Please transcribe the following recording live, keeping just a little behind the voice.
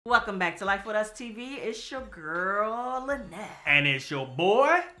Welcome back to Life with Us TV. It's your girl, Lynette. And it's your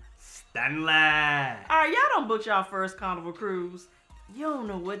boy, Stanley. Alright, y'all don't book y'all first Carnival cruise. You don't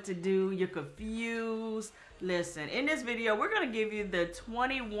know what to do. You're confused. Listen, in this video, we're going to give you the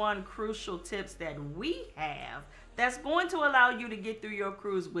 21 crucial tips that we have that's going to allow you to get through your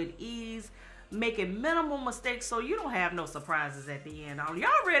cruise with ease, making minimal mistakes so you don't have no surprises at the end. Are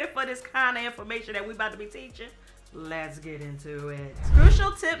y'all ready for this kind of information that we about to be teaching? Let's get into it.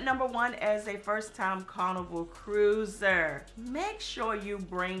 Crucial tip number one as a first-time Carnival cruiser. Make sure you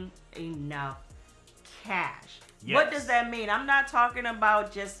bring enough cash. Yes. What does that mean? I'm not talking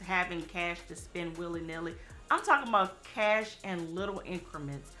about just having cash to spend willy-nilly. I'm talking about cash in little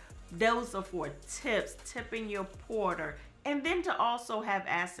increments. Those are for tips, tipping your porter, and then to also have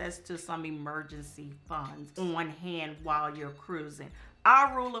access to some emergency funds on hand while you're cruising.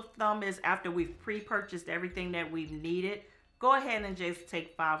 Our rule of thumb is after we've pre-purchased everything that we've needed, go ahead and just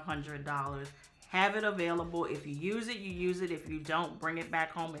take $500. Have it available. If you use it, you use it. If you don't, bring it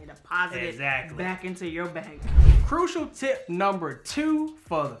back home and deposit it back into your bank. Crucial tip number 2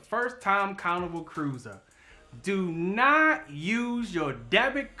 for the first-time Carnival cruiser. Do not use your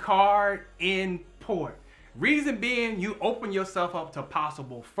debit card in port. Reason being, you open yourself up to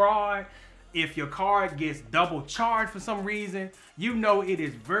possible fraud. If your card gets double charged for some reason, you know it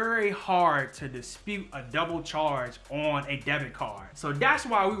is very hard to dispute a double charge on a debit card. So that's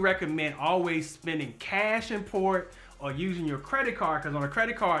why we recommend always spending cash in port or using your credit card, because on a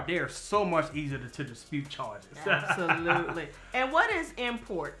credit card, they are so much easier to dispute charges. Absolutely. And what is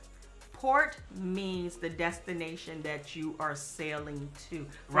import? Port means the destination that you are sailing to.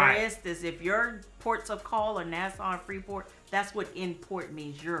 For instance, if your ports of call are Nassau and Freeport, that's what in port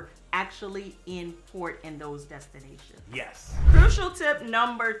means. You're actually in port in those destinations. Yes. Crucial tip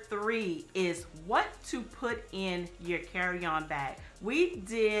number 3 is what to put in your carry-on bag. We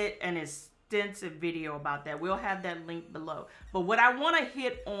did an extensive video about that. We'll have that link below. But what I want to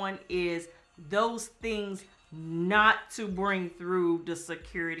hit on is those things not to bring through the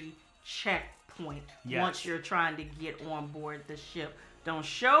security checkpoint. Once you're trying to get on board the ship. Don't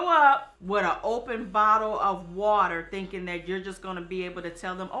show up with an open bottle of water thinking that you're just going to be able to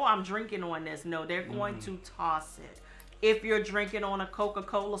tell them, oh, I'm drinking on this. No, they're going to toss it. If you're drinking on a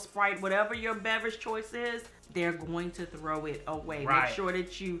Coca-Cola, Sprite, whatever your beverage choice is, they're going to throw it away. Make sure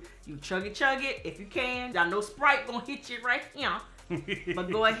that you chug it if you can. I know Sprite going to hit you right here. But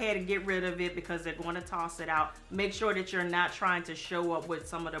go ahead and get rid of it because they're going to toss it out. Make sure that you're not trying to show up with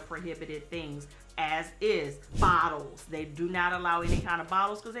some of the prohibited things, as is bottles. They do not allow any kind of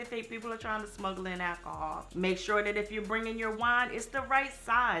bottles because they think people are trying to smuggle in alcohol. Make sure that if you're bringing your wine, it's the right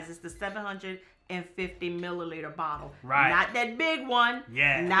size. It's the 750 milliliter bottle. Not that big one.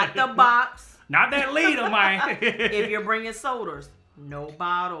 Not the box. Not that liter, man. If you're bringing sodas, no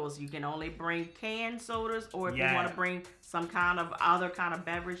bottles. You can only bring canned sodas, or if you want to bring some kind of other kind of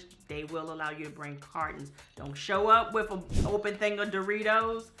beverage, they will allow you to bring cartons. Don't show up with an open thing of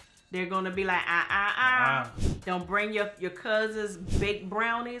Doritos. They're going to be like, Don't bring your cousin's baked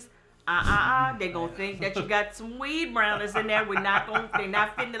brownies. They're going to think that you got some weed brownies in there. They're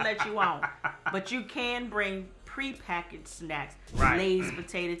not fitting to let you on. But you can bring pre-packaged snacks, Lay's,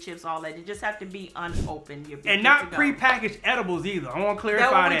 potato chips, all that. You just have to be unopened. And not pre-packaged edibles either. I want to clarify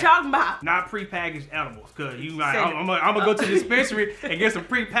that. That's what we're talking about. Not pre-packaged edibles, because I'm gonna go to the dispensary and get some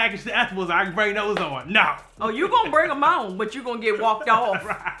pre-packaged edibles. I can bring those on. No. Oh, you're gonna bring them on, but you're gonna get walked off.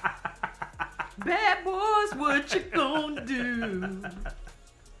 Bad boys, what you gonna do?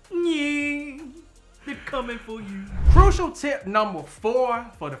 Yeah, they're coming for you. Crucial tip number 4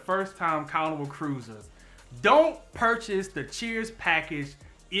 for the first-time Carnival cruisers. Don't purchase the Cheers package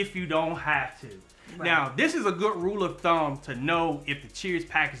if you don't have to. Now, this is a good rule of thumb to know if the Cheers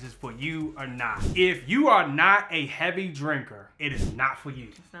package is for you or not. If you are not a heavy drinker, it is not for you.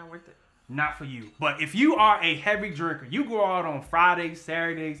 It's not worth it. Not for you. But if you are a heavy drinker, you go out on Fridays,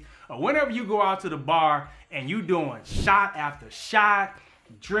 Saturdays, or whenever you go out to the bar and you doing shot after shot,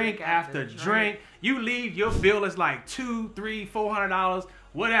 drink after drink, you leave, your bill is like $200, $300, $400,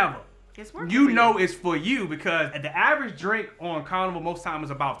 whatever. You know it's for you, because the average drink on Carnival most time is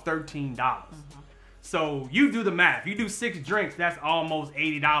about $13. So you do the math. You do 6 drinks, that's almost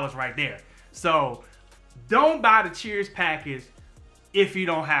 $80 right there. So don't buy the Cheers package if you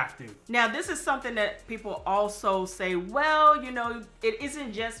don't have to. Now, this is something that people also say, well, you know, it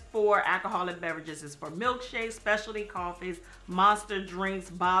isn't just for alcoholic beverages. It's for milkshakes, specialty coffees, monster drinks,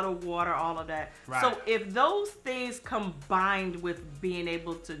 bottled water, all of that. So if those things combined with being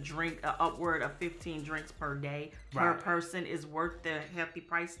able to drink upward of 15 drinks per day per person is worth the hefty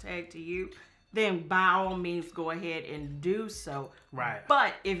price tag to you, then by all means go ahead and do so. Right.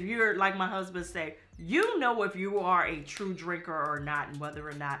 But if you're, like my husband say, you know if you are a true drinker or not, and whether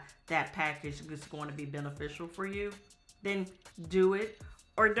or not that package is going to be beneficial for you, then do it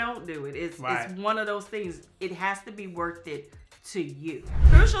or don't do it. It's one of those things. It has to be worth it to you.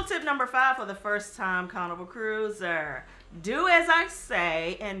 Crucial tip number 5 for the first time Carnival cruiser. Do as I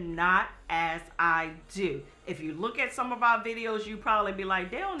say and not as I do. If you look at some of our videos, you probably be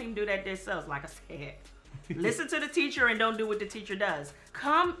like, they don't even do that themselves. Like I said, listen to the teacher and don't do what the teacher does.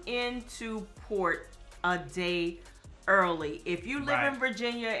 Come into port a day early. If you live in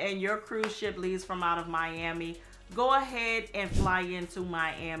Virginia and your cruise ship leaves from out of Miami, go ahead and fly into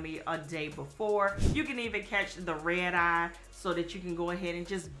Miami a day before. You can even catch the red eye so that you can go ahead and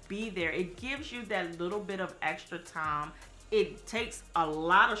just be there. It gives you that little bit of extra time. It takes a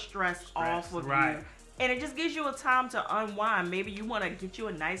lot of stress off of you. And it just gives you a time to unwind. Maybe you want to get you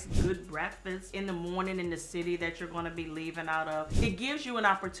a nice, good breakfast in the morning in the city that you're going to be leaving out of. It gives you an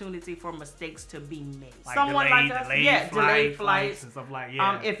opportunity for mistakes to be made. Like Someone like us, delayed flights and stuff like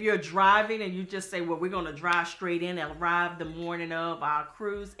if you're driving and you just say, well, we're going to drive straight in and arrive the morning of our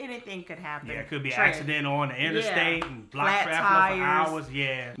cruise, anything could happen. Yeah, it could be an accident on the interstate and block traffic for hours.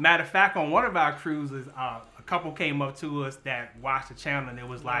 Yeah. Matter of fact, on one of our cruises, a couple came up to us that watched the channel, and it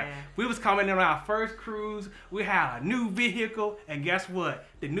was like, we was coming in on our first cruise, we had a new vehicle, and guess what?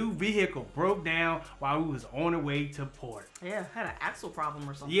 The new vehicle broke down while we was on the way to port. Yeah, had an axle problem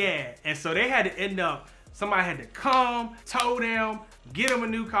or something. Yeah, and so they had to end up, somebody had to come, tow them, get them a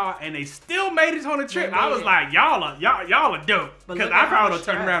new car, and they still made it on the trip. I was like, y'all are dope. Because I probably would have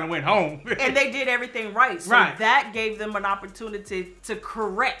turned around and went home. And they did everything right. So that gave them an opportunity to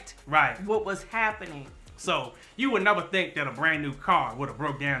correct what was happening. So you would never think that a brand new car would have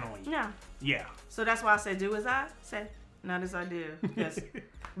broke down on you. Yeah. Yeah. So that's why I said do as I say, not as I do. Because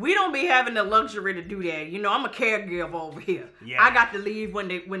we don't be having the luxury to do that. You know, I'm a caregiver over here. Yeah. I got to leave when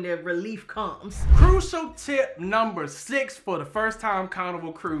the relief comes. Crucial tip number 6 for the first time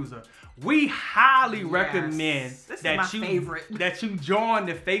Carnival cruiser. We highly recommend that you join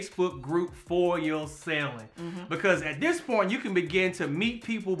the Facebook group for your sailing. Because at this point, you can begin to meet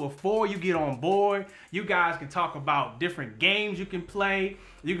people before you get on board. You guys can talk about different games you can play.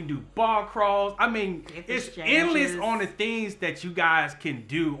 You can do bar crawls. I mean, it's endless on the things that you guys can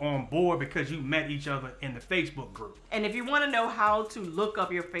do on board because you met each other in the Facebook group. And if you want to know how to look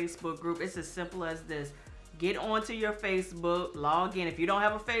up your Facebook group, it's as simple as this. Get onto your Facebook, log in. If you don't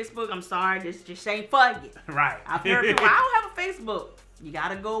have a Facebook, I'm sorry, this just ain't for you. Right. I've heard people, I don't have a Facebook. You got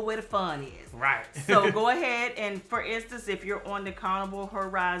to go where the fun is. Right. So go ahead and, for instance, if you're on the Carnival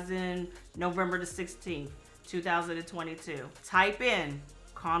Horizon November the 16th, 2022, type in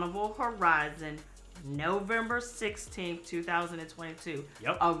Carnival Horizon November 16th, 2022.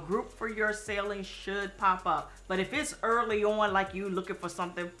 Yep. A group for your sailing should pop up. But if it's early on, like you looking for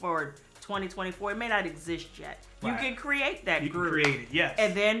something for 2024, it may not exist yet. You can create that group. You can create it, yes.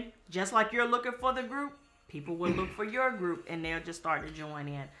 And then, just like you're looking for the group, people will look for your group and they'll just start to join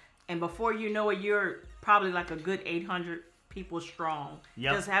in. And before you know it, you're probably like a good 800 people strong,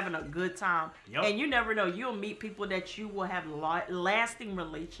 just having a good time. And you never know, you'll meet people that you will have lasting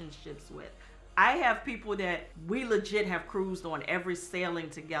relationships with. I have people that we legit have cruised on every sailing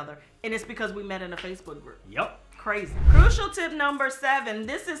together, and it's because we met in a Facebook group. Crazy. Crucial tip number 7.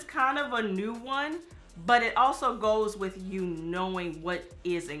 This is kind of a new one, but it also goes with you knowing what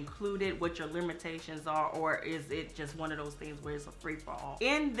is included, what your limitations are, or is it just one of those things where it's a free-for-all.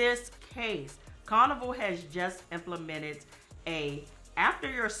 In this case, Carnival has just implemented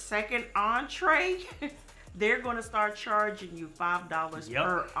after your second entree, they're going to start charging you $5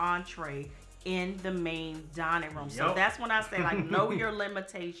 per entree in the main dining room. So that's when I say, like, know your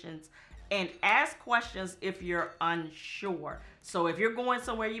limitations and ask questions if you're unsure. So if you're going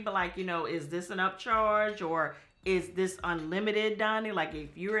somewhere, you be like, you know, is this an upcharge or is this unlimited dining? Like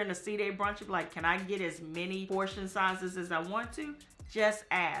if you're in a C-Day brunch, you be like, can I get as many portion sizes as I want to? Just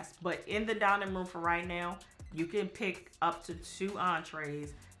ask. But in the dining room for right now, you can pick up to 2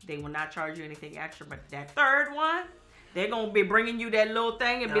 entrees. They will not charge you anything extra, but that third one, they're going to be bringing you that little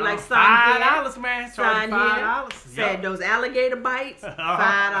thing and be like, $5, man. Sign $5. Said those alligator bites,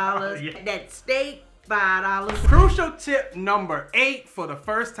 $5. That steak, $5. Crucial tip number 8 for the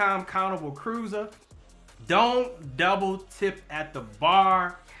first time Carnival cruiser. Don't double tip at the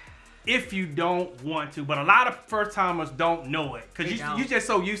bar if you don't want to. But a lot of first timers don't know it. Because you're just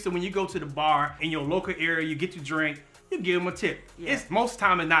so used to when you go to the bar in your local area, you get your drink, you give them a tip. It's most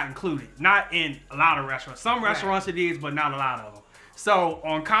time it's not included. Not in a lot of restaurants. Some restaurants it is, but not a lot of them. So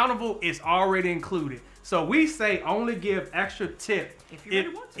on Carnival, it's already included. So we say only give extra tip if you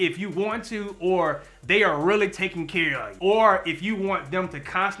really want to. If you want to, or they are really taking care of you, or if you want them to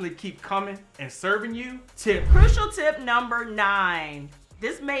constantly keep coming and serving you. Tip. Crucial tip number 9.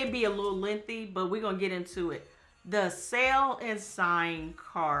 This may be a little lengthy, but we're gonna get into it. The sale and sign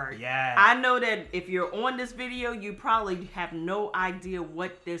card. Yeah. I know that if you're on this video, you probably have no idea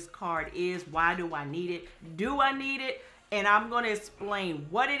what this card is. Why do I need it? Do I need it? And I'm going to explain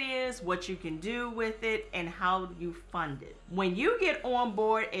what it is, what you can do with it, and how you fund it. When you get on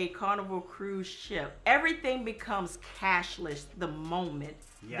board a Carnival cruise ship, everything becomes cashless the moment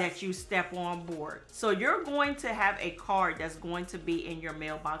that you step on board. So you're going to have a card that's going to be in your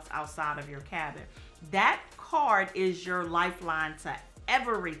mailbox outside of your cabin. That card is your lifeline to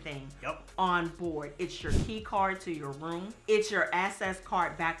everything on board. It's your key card to your room. It's your access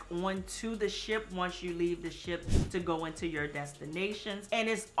card back onto the ship once you leave the ship to go into your destinations. And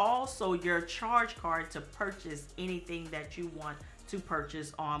it's also your charge card to purchase anything that you want to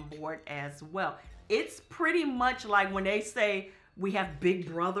purchase on board as well. It's pretty much like when they say we have Big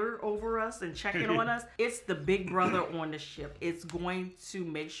Brother over us and checking on us. It's the Big Brother on the ship. It's going to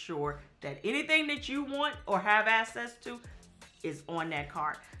make sure that anything that you want or have access to is on that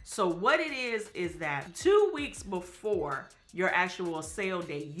card. So what it is that 2 weeks before your actual sail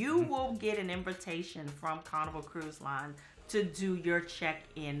day, you will get an invitation from Carnival Cruise Line to do your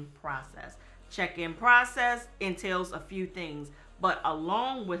check-in process. Check-in process entails a few things, but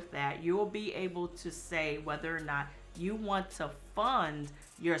along with that, you'll be able to say whether or not you want to fund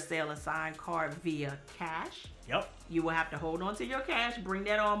your sail and sign card via cash. You will have to hold on to your cash, bring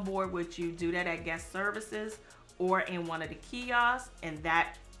that on board with you, do that at guest services or in one of the kiosks, and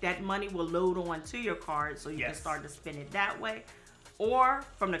that money will load on to your card so you can start to spend it that way. Or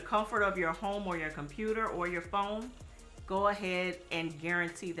from the comfort of your home or your computer or your phone, go ahead and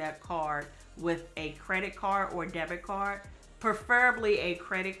guarantee that card with a credit card or debit card, preferably a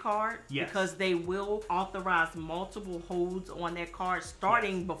credit card, because they will authorize multiple holds on that card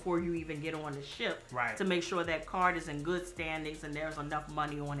starting before you even get on the ship to make sure that card is in good standings and there's enough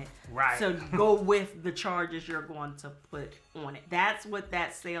money on it to go with the charges you're going to put on it. That's what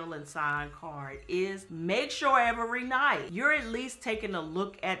that sail and sign card is. Make sure every night you're at least taking a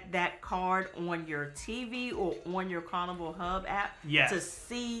look at that card on your TV or on your Carnival Hub app to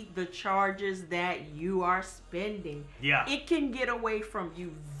see the charges that you are spending. It can get away from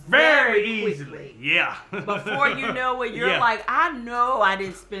you very easily. Before you know it, you're like, I know I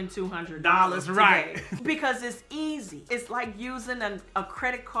didn't spend $200 today. Because it's easy. It's like using a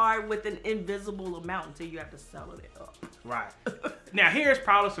credit card with an invisible amount until you have to sell it up. Now here's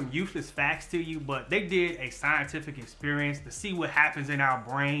probably some useless facts to you, but they did a scientific experience to see what happens in our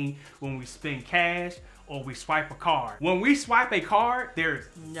brain when we spend cash or we swipe a card. When we swipe a card, there's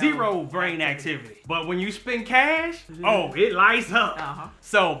zero brain activity. But when you spend cash, oh, it lights up.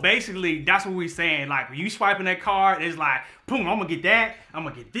 So basically, that's what we're saying. Like, when you swiping that card, it's like, boom, I'm gonna get that, I'm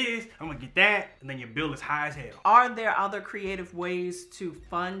gonna get this, I'm gonna get that, and then your bill is high as hell. Are there other creative ways to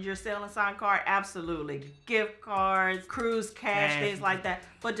fund your sail and sign card? Absolutely. Gift cards, cruise cash, things like that.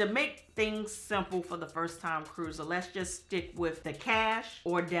 But to make things simple for the first time cruiser, let's just stick with the cash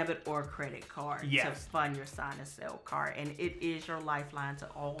or debit or credit card to fund your sign and sail card. And it is your lifeline to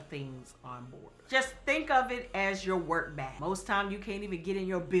all things on board. Just think of it as your work bag. Most time you can't even get in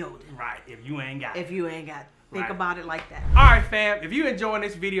your building. If you ain't got it. If you ain't got it. Think about it like that. All right, fam. If you enjoying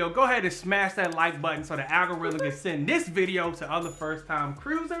this video, go ahead and smash that like button so the algorithm can send this video to other first-time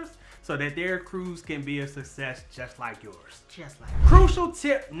cruisers so that their cruise can be a success just like yours. Crucial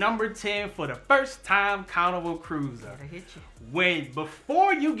tip number 10 for the first-time Carnival cruiser.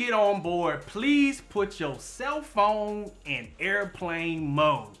 Before you get on board, please put your cell phone in airplane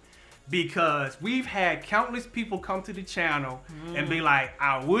mode. Because we've had countless people come to the channel and be like,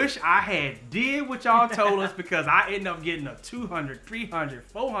 I wish I had did what y'all told us, because I ended up getting a $200, $300,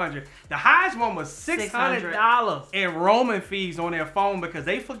 $400. The highest one was $600 in roaming fees on their phone because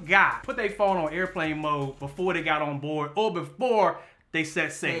they forgot put their phone on airplane mode before they got on board or before they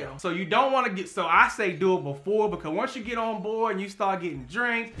set sail. So you don't want to get, so I say do it before, because once you get on board and you start getting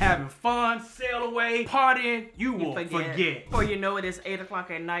drinks, having fun, sail away, partying, you will forget. Before you know it, it's 8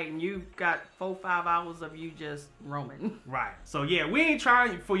 o'clock at night and you got 4-5 hours of you just roaming. So yeah, we ain't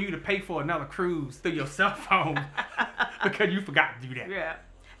trying for you to pay for another cruise through your cell phone because you forgot to do that.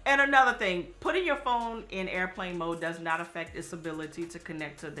 And another thing, putting your phone in airplane mode does not affect its ability to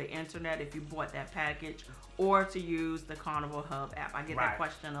connect to the internet if you bought that package or to use the Carnival Hub app. I get that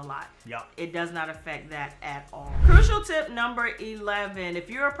question a lot. Yep. It does not affect that at all. Crucial tip number 11.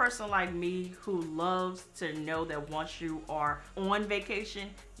 If you're a person like me who loves to know that once you are on vacation,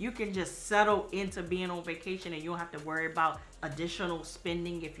 you can just settle into being on vacation and you don't have to worry about additional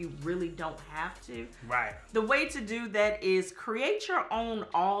spending if you really don't have to. Right. The way to do that is create your own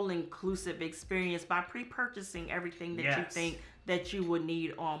all-inclusive experience by pre-purchasing everything that you think that you would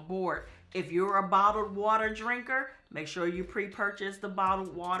need on board. If you're a bottled water drinker, make sure you pre-purchase the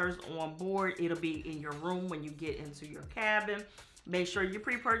bottled waters on board. It'll be in your room when you get into your cabin. Make sure you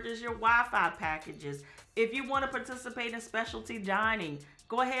pre-purchase your Wi-Fi packages. If you want to participate in specialty dining,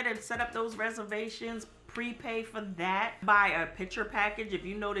 go ahead and set up those reservations. Prepay for that. Buy a picture package if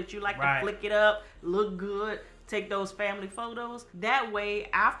you know that you like to flick it up, look good, take those family photos. That way,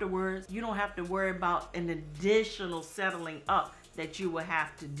 afterwards, you don't have to worry about an additional settling up that you will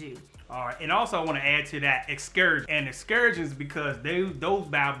have to do. All right, and also I want to add to that excursion. And excursions, because those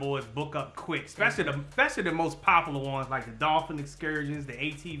bad boys book up quick, especially the most popular ones like the dolphin excursions, the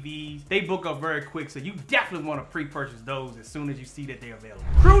ATVs. They book up very quick, so you definitely want to pre-purchase those as soon as you see that they're available.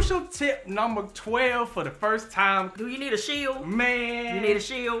 Crucial tip number 12 for the first time. Do you need a shield? Man, you need a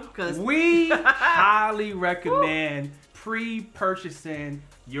shield, because we highly recommend pre-purchasing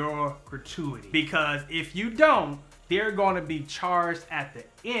your gratuity, because if you don't, they're going to be charged at the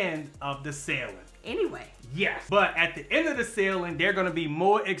end of the sailing. Anyway. Yes, but at the end of the sailing, they're going to be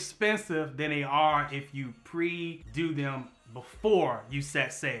more expensive than they are if you pre-do them before you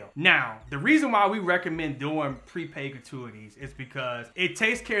set sail. Now, the reason why we recommend doing prepaid gratuities is because it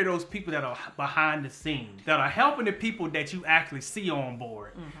takes care of those people that are behind the scenes, that are helping the people that you actually see on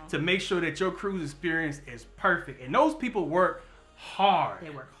board to make sure that your cruise experience is perfect. And those people work hard. They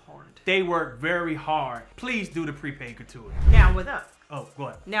work hard. They work very hard. Please do the prepaid gratuity. Now with us. Oh, go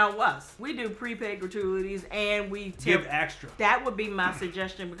ahead. Now us, we do prepaid gratuities and we tip give extra. That would be my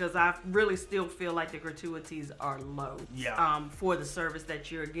suggestion, because I really still feel like the gratuities are low for the service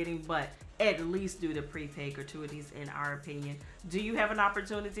that you're getting, but at least do the prepaid gratuities in our opinion. Do you have an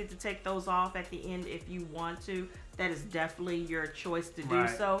opportunity to take those off at the end if you want to? That is definitely your choice to do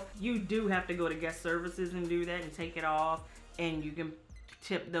so. You do have to go to guest services and do that and take it off, and you can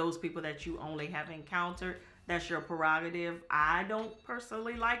tip those people that you only have encountered. That's your prerogative. I don't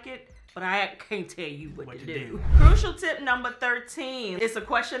personally like it, but I can't tell you what to do. Crucial tip number 13. It's a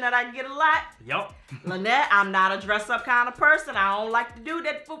question that I get a lot. Yup. Lynette, I'm not a dress-up kind of person. I don't like to do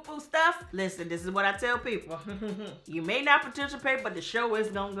that foo-foo stuff. Listen, this is what I tell people. You may not participate, but the show is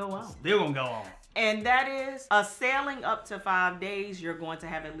gonna go on. Still gonna go on. And that is a sailing up to 5 days. You're going to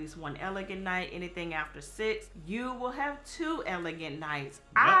have at least 1 elegant night. Anything after 6, you will have 2 elegant nights.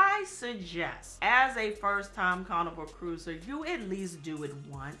 Yep. I suggest, as a first-time Carnival cruiser, you at least do it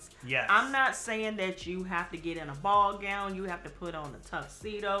once. Yes. I'm not saying that you have to get in a ball gown, you have to put on a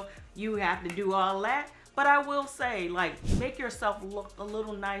tuxedo, you have to do all that. But I will say, like, make yourself look a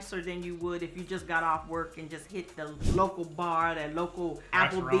little nicer than you would if you just got off work and just hit the local bar, that local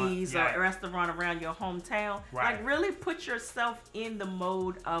Applebee's or restaurant around your hometown. Like, really put yourself in the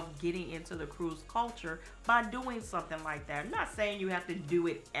mode of getting into the cruise culture by doing something like that. I'm not saying you have to do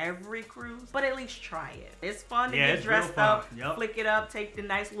it every cruise, but at least try it. It's fun to get dressed up, flick it up, take the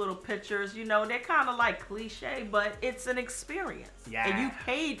nice little pictures. You know, they're kind of like cliche, but it's an experience. Yeah. And you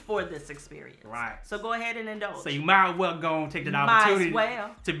paid for this experience. Right. So go ahead and indulge. So you might as well go and take that opportunity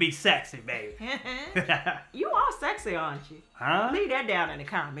to be sexy, baby. You are sexy, aren't you? Huh? Leave that down in the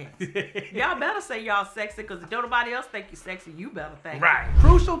comments. Y'all better say y'all sexy, because if don't nobody else think you sexy, you better think. Right.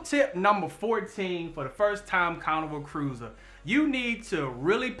 Crucial tip number 14 for the first time Carnival cruiser. You need to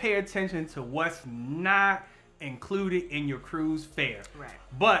really pay attention to what's not included in your cruise fare. Right.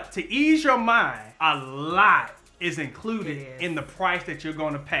 But to ease your mind, a lot is included in the price that you're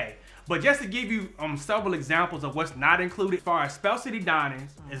going to pay. But just to give you several examples of what's not included, as far as specialty dining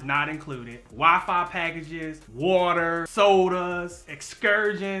is not included, Wi-Fi packages, water, sodas,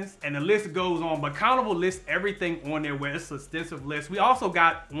 excursions, and the list goes on. But Carnival lists everything on there where it's an extensive list. We also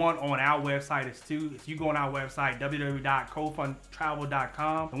got one on our website as too. If you go on our website,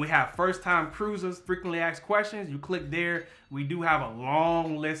 www.cofundtravel.com, and we have first-time cruisers, frequently asked questions. You click there. We do have a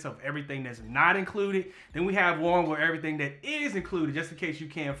long list of everything that's not included. Then we have one where everything that is included, just in case you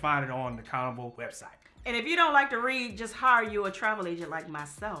can't find it on the Carnival website. And if you don't like to read, just hire you a travel agent like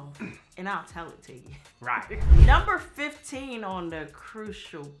myself, and I'll tell it to you. Right. Number 15 on the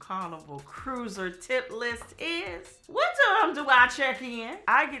crucial Carnival cruiser tip list is, what time do I check in?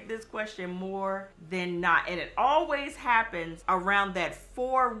 I get this question more than not, and it always happens around that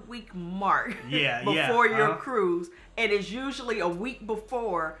 4-week mark before your cruise. And it's usually a week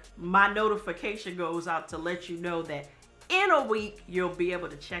before my notification goes out to let you know that in a week you'll be able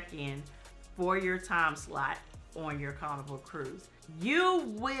to check in for your time slot on your Carnival cruise. You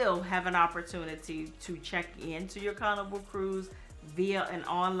will have an opportunity to check into your Carnival cruise via an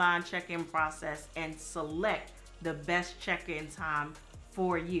online check-in process and select the best check-in time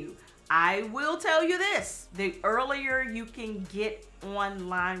for you. I will tell you this, the earlier you can get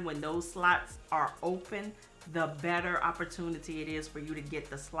online when those slots are open, the better opportunity it is for you to get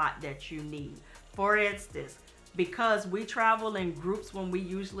the slot that you need. For instance, because we travel in groups when we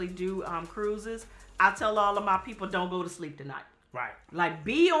usually do cruises, I tell all of my people, don't go to sleep tonight. Right. Like,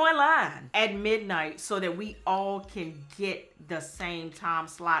 be online at midnight so that we all can get the same time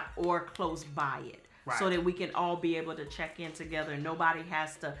slot or close by it. Right. So that we can all be able to check in together. Nobody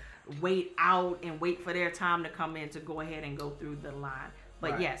has to wait out and wait for their time to come in to go ahead and go through the line.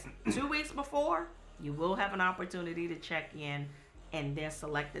 But yes, 2 weeks before, you will have an opportunity to check in and then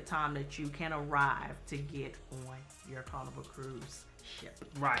select the time that you can arrive to get on your Carnival cruise ship.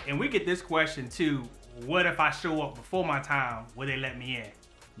 Right, and we get this question too, what if I show up before my time, will they let me in?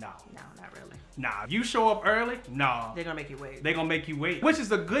 No. No, not really. Nah, you show up early? No. They're gonna make you wait. They're gonna make you wait, which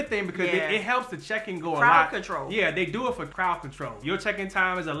is a good thing because it helps the check-in go a lot. Crowd control. Yeah, they do it for crowd control. Your check-in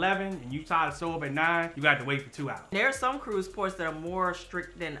time is 11 and you try to show up at 9, you got to wait for 2 hours. There are some cruise ports that are more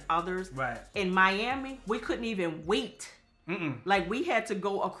strict than others. Right. In Miami, we couldn't even wait. Like, we had to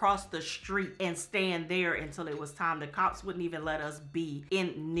go across the street and stand there until it was time. The cops wouldn't even let us be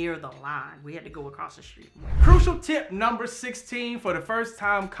in near the line. We had to go across the street. Crucial tip number 16 for the first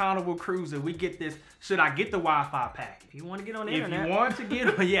time Carnival cruiser. We get this, should I get the Wi-Fi package? If you want to get on the internet. If you want to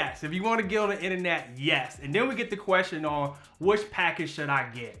get on, yes. If you want to get on the internet, yes. And then we get the question on which package should I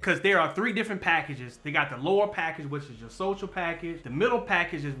get? Because there are 3 different packages. They got the lower package, which is your social package. The middle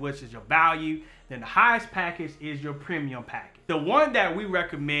package is which is your value. Then the highest package is your premium package. The one that we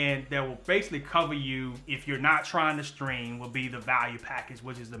recommend that will basically cover you if you're not trying to stream will be the value package,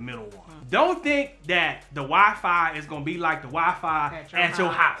 which is the middle one. Don't think that the Wi-Fi is going to be like the Wi-Fi at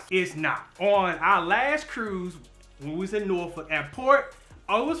your house. It's not. On our last cruise, when we was in Norfolk at port,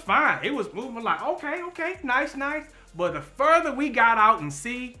 oh, it was fine. It was moving like, okay, nice. But the further we got out and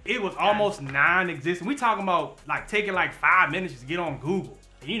see, it was almost non-existent. We talking about like taking like 5 minutes to get on Google.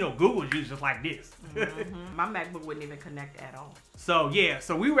 And you know, Google is just like this. My MacBook wouldn't even connect at all. So yeah,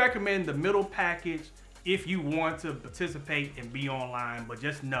 so we recommend the middle package if you want to participate and be online, but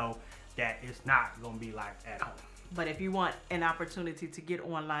just know that it's not gonna be like at home. But if you want an opportunity to get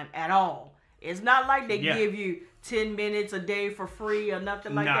online at all, it's not like they give you 10 minutes a day for free or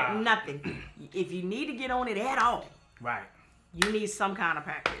nothing like that. Nothing. If you need to get on it at all, right, you need some kind of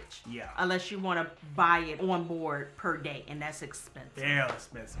package. Yeah. Unless you want to buy it on board per day, and that's expensive. Very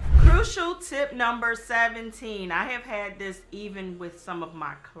expensive. Crucial tip number 17. I have had this even with some of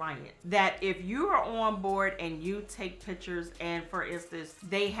my clients. That if you are on board and you take pictures, and for instance,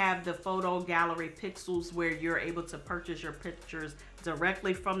 they have the photo gallery pixels where you're able to purchase your pictures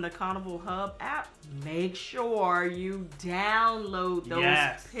directly from the Carnival Hub app, make sure you download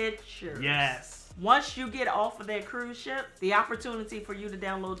those pictures. Yes. Once you get off of that cruise ship, the opportunity for you to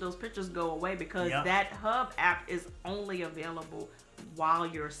download those pictures go away because that Hub app is only available while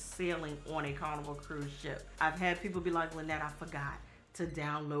you're sailing on a Carnival cruise ship. I've had people be like, Lynette, I forgot to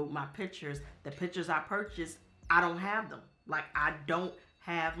download my pictures. The pictures I purchased, I don't have them. Like, I don't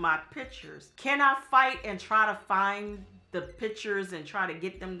have my pictures. Can I fight and try to find the pictures and try to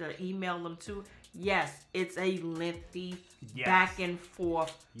get them to email them to? Yes, it's a lengthy back and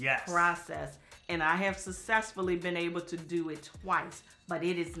forth process. And I have successfully been able to do it twice, but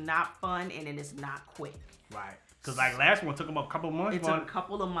it is not fun and it is not quick. Right. Because like last one took them a couple of months. It took a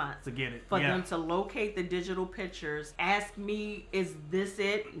couple of months to get it. For them to locate the digital pictures, ask me, is this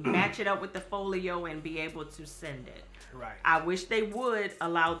it? Match it up with the folio and be able to send it. Right. I wish they would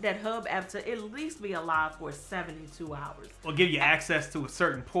allow that Hub app to at least be alive for 72 hours. Or give you access to a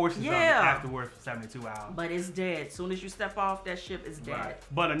certain portion of it afterwards for 72 hours. But it's dead. As soon as you step off that ship, it's dead. Right.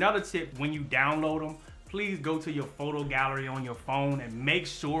 But another tip, when you download them, please go to your photo gallery on your phone and make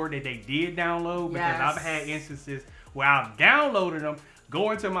sure that they did download. Because I've had instances where I've downloaded them,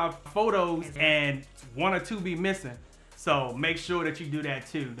 go into my photos, and 1 or 2 be missing. So make sure that you do that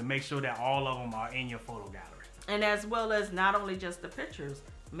too, to make sure that all of them are in your photo gallery. And as well as not only just the pictures,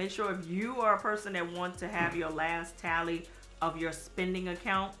 Make sure if you are a person that wants to have your last tally of your spending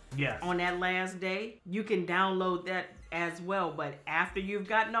account on that last day, you can download that as well. But after you've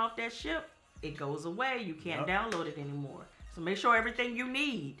gotten off that ship, it goes away. You can't download it anymore. So make sure everything you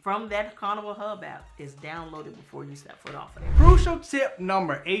need from that Carnival Hub app is downloaded before you step foot off of there. Crucial tip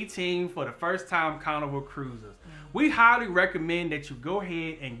number 18 for the first time Carnival cruisers. We highly recommend that you go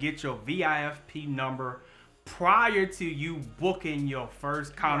ahead and get your VIFP number prior to you booking your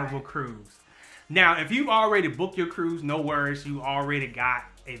first Carnival cruise. Now, if you've already booked your cruise, no worries, you already got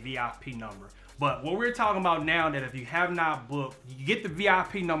a VIP number. But what we're talking about now, that if you have not booked, you get the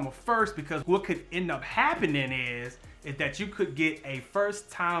VIP number first, because what could end up happening is that you could get a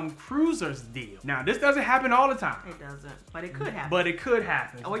first-time cruisers deal. Now, this doesn't happen all the time. It doesn't, but it could happen. But it could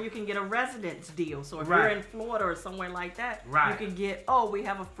happen. Or you can get a residence deal. So if you're in Florida or somewhere like that, you can get, we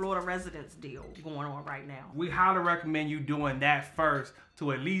have a Florida residence deal going on right now. We highly recommend you doing that first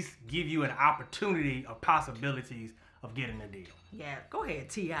to at least give you an opportunity of possibilities of getting a deal. Yeah, go ahead,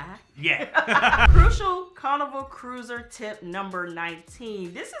 T.I. Yeah. Crucial Carnival Cruiser tip number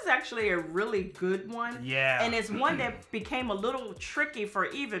 19. This is actually a really good one. Yeah. And it's one that became a little tricky for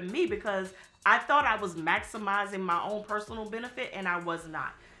even me, because I thought I was maximizing my own personal benefit, and I was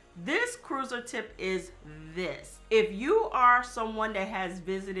not. This cruiser tip is this. If you are someone that has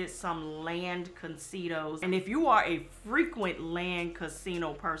visited some land casinos, and if you are a frequent land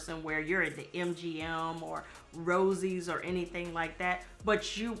casino person where you're at the MGM or Rosie's or anything like that,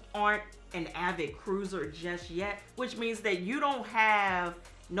 but you aren't an avid cruiser just yet, which means that you don't have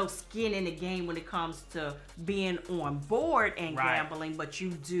no skin in the game when it comes to being on board and gambling, but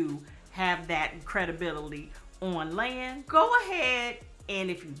you do have that credibility on land, go ahead. And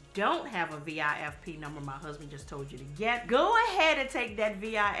if you don't have a VIFP number, my husband just told you to get, go ahead and take that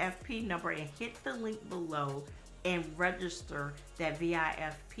VIFP number and hit the link below and register that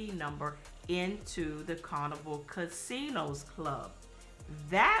VIFP number into the Carnival Casinos Club.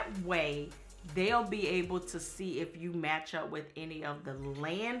 That way, they'll be able to see if you match up with any of the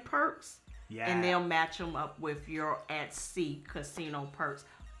land perks, and they'll match them up with your at-sea casino perks.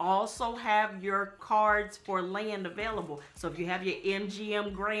 Also have your cards for land available. So if you have your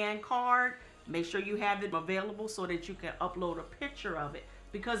MGM Grand card, make sure you have it available so that you can upload a picture of it,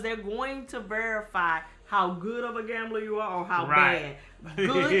 because they're going to verify how good of a gambler you are or how bad.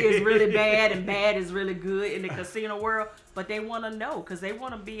 Good is really bad and bad is really good in the casino world, but they want to know, because they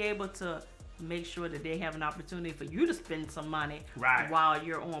want to be able to make sure that they have an opportunity for you to spend some money while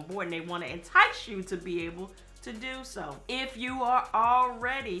you're on board, and they want to entice you to be able to do so. If you are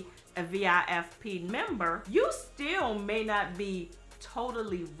already a VIFP member, you still may not be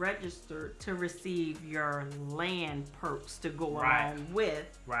totally registered to receive your land perks to go along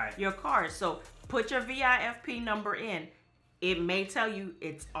with your card. So put your VIFP number in. It may tell you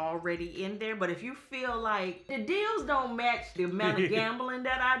it's already in there, but if you feel like the deals don't match the amount of gambling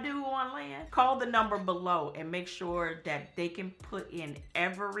that I do on land, call the number below and make sure that they can put in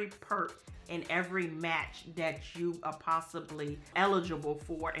every perk in every match that you are possibly eligible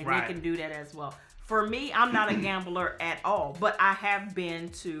for, and they can do that as well. For me, I'm not a gambler at all, but I have been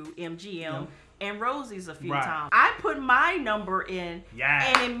to MGM and Rosie's a few times. I put my number in,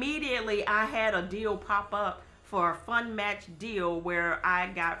 and immediately I had a deal pop up for a fun match deal where I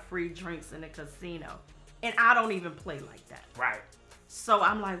got free drinks in the casino. And I don't even play like that. So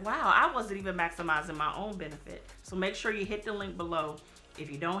I'm like, wow, I wasn't even maximizing my own benefit. So make sure you hit the link below. If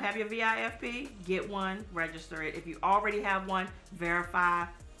you don't have your VIFP, get one, register it. If you already have one, verify.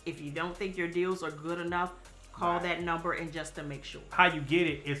 If you don't think your deals are good enough, call that number and just to make sure. How you get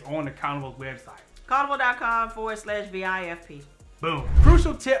it is on the Carnival website. Carnival.com/VIFP. Boom.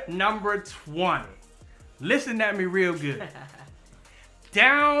 Crucial tip number 20. Listen at me real good.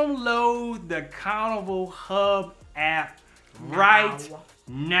 Download the Carnival Hub app right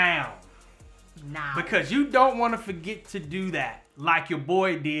now. Because you don't want to forget to do that, like your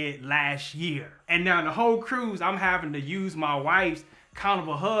boy did last year. And now the whole cruise, I'm having to use my wife's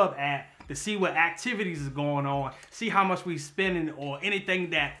Carnival Hub app to see what activities is going on, see how much we spending or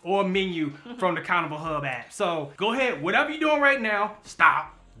anything that, or menu from the Carnival Hub app. So go ahead, whatever you're doing right now,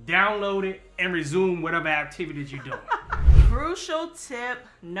 stop, download it, and resume whatever activities you're doing. Crucial tip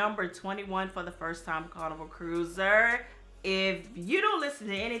number 21 for the first time Carnival cruiser. If you don't listen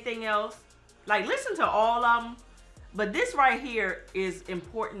to anything else, like listen to all of them, but this right here is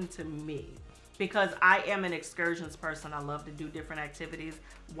important to me, because I am an excursions person. I love to do different activities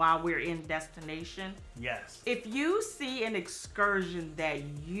while we're in destination. Yes. If you see an excursion that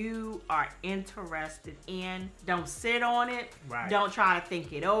you are interested in, don't sit on it. Right. Don't try to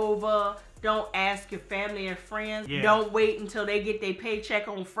think it over. Don't ask your family and friends. Yeah. Don't wait until they get their paycheck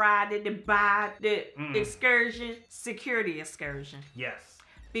on Friday to buy the excursion. Secure the excursion. Yes.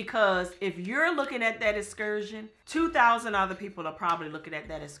 Because if you're looking at that excursion, 2,000 other people are probably looking at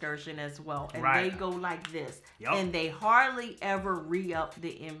that excursion as well. And right. they go like this. Yep. And they hardly ever re-up the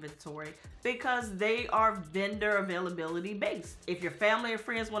inventory because they are vendor availability based. If your family and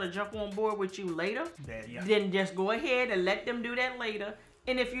friends want to jump on board with you later, then just go ahead and let them do that later.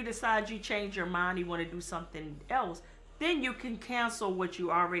 And if you decide you change your mind, you want to do something else, then you can cancel what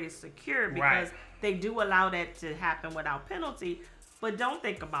you already secured because they do allow that to happen without penalty. But don't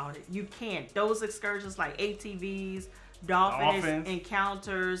think about it. You can't. Those excursions like ATVs, dolphin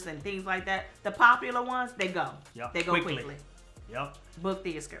encounters, and things like that, the popular ones, they go. Yep. They go quickly. Yep. Book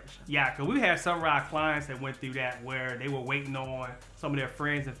the excursion. Yeah, because we had some of our clients that went through that where they were waiting on some of their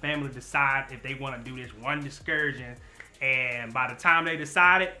friends and family to decide if they want to do this one excursion. And by the time they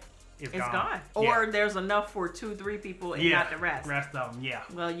decided, it's gone. Or there's enough for 2-3 people and not the rest. Rest of them,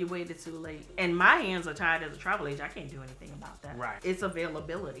 Well, you waited too late. And my hands are tied as a travel agent. I can't do anything about that. Right. It's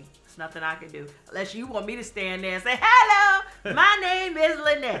availability. It's nothing I can do. Unless you want me to stand there and say, hello, my name is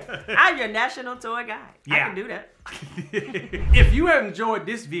Lynette. I'm your national tour guide. I can do that. If you have enjoyed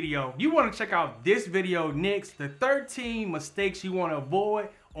this video, you want to check out this video next, the 13 mistakes you want to avoid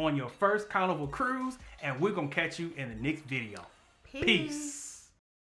on your first Carnival cruise, and we're going to catch you in the next video. Peace.